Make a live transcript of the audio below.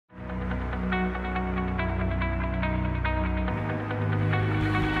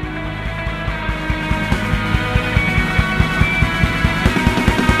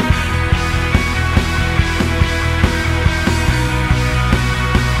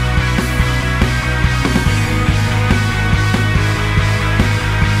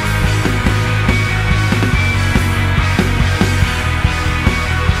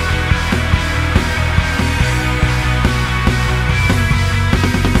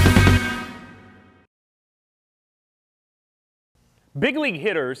Big league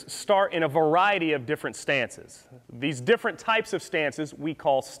hitters start in a variety of different stances. These different types of stances we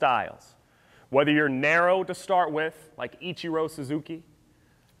call styles. Whether you're narrow to start with, like Ichiro Suzuki,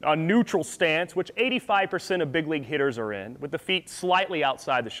 a neutral stance, which 85% of big league hitters are in, with the feet slightly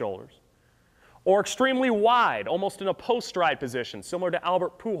outside the shoulders, or extremely wide, almost in a post-stride position, similar to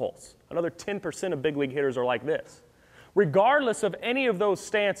Albert Pujols. Another 10% of big league hitters are like this. Regardless of any of those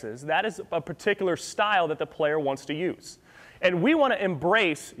stances, that is a particular style that the player wants to use. And we want to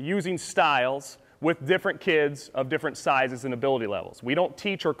embrace using styles with different kids of different sizes and ability levels. We don't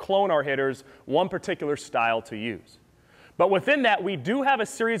teach or clone our hitters one particular style to use. But within that, we do have a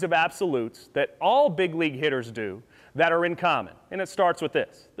series of absolutes that all big league hitters do that are in common. And it starts with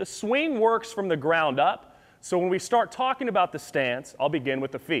this. The swing works from the ground up, so when we start talking about the stance, I'll begin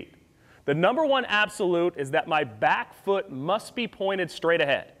with the feet. The number one absolute is that my back foot must be pointed straight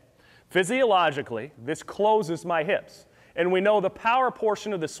ahead. Physiologically, this closes my hips. And we know the power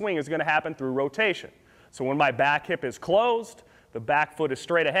portion of the swing is going to happen through rotation. So when my back hip is closed, the back foot is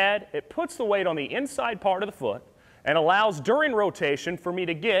straight ahead, it puts the weight on the inside part of the foot and allows during rotation for me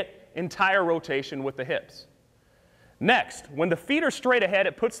to get entire rotation with the hips. Next, when the feet are straight ahead,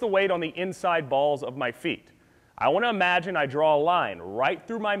 it puts the weight on the inside balls of my feet. I want to imagine I draw a line right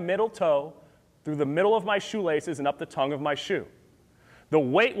through my middle toe, through the middle of my shoelaces, and up the tongue of my shoe. The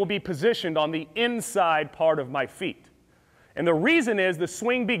weight will be positioned on the inside part of my feet. And the reason is the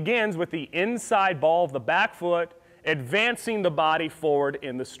swing begins with the inside ball of the back foot advancing the body forward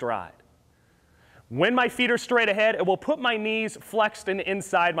in the stride. When my feet are straight ahead, it will put my knees flexed and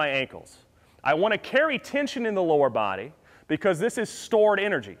inside my ankles. I want to carry tension in the lower body because this is stored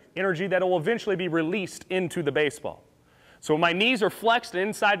energy, energy that will eventually be released into the baseball. So when my knees are flexed and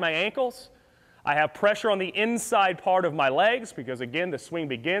inside my ankles, I have pressure on the inside part of my legs because, again, the swing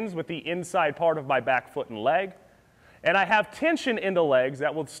begins with the inside part of my back foot and leg. And I have tension in the legs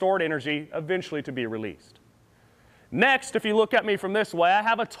that will store energy eventually to be released. Next, if you look at me from this way, I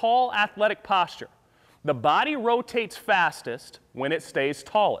have a tall athletic posture. The body rotates fastest when it stays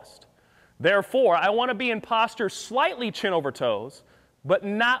tallest. Therefore, I want to be in posture slightly chin over toes, but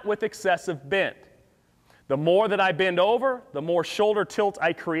not with excessive bend. The more that I bend over, the more shoulder tilt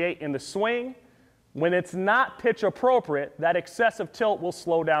I create in the swing. When it's not pitch appropriate, that excessive tilt will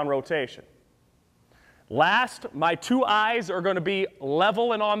slow down rotation. Last, my two eyes are going to be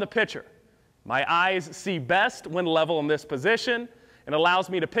level and on the pitcher. My eyes see best when level in this position and allows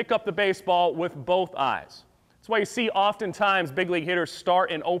me to pick up the baseball with both eyes. That's why you see oftentimes big league hitters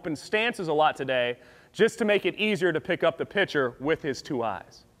start in open stances a lot today just to make it easier to pick up the pitcher with his two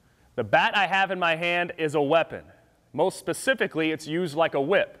eyes. The bat I have in my hand is a weapon. Most specifically, it's used like a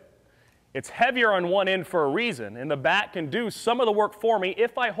whip. It's heavier on one end for a reason, and the bat can do some of the work for me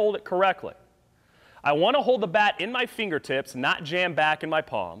if I hold it correctly. I want to hold the bat in my fingertips, not jam back in my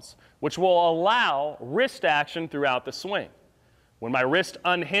palms, which will allow wrist action throughout the swing. When my wrist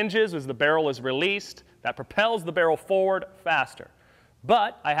unhinges as the barrel is released, that propels the barrel forward faster.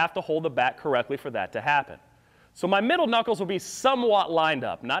 But I have to hold the bat correctly for that to happen. So my middle knuckles will be somewhat lined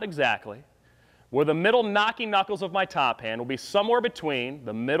up, not exactly, where the middle knocking knuckles of my top hand will be somewhere between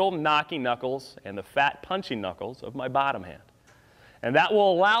the middle knocking knuckles and the fat punching knuckles of my bottom hand. And that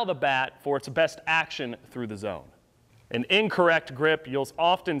will allow the bat for its best action through the zone. In incorrect grip, you'll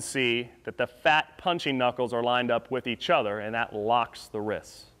often see that the fat punching knuckles are lined up with each other, and that locks the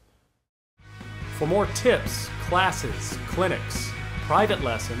wrists. For more tips, classes, clinics, private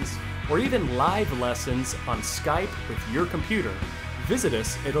lessons, or even live lessons on Skype with your computer, visit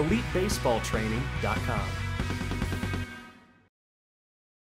us at EliteBaseballTraining.com.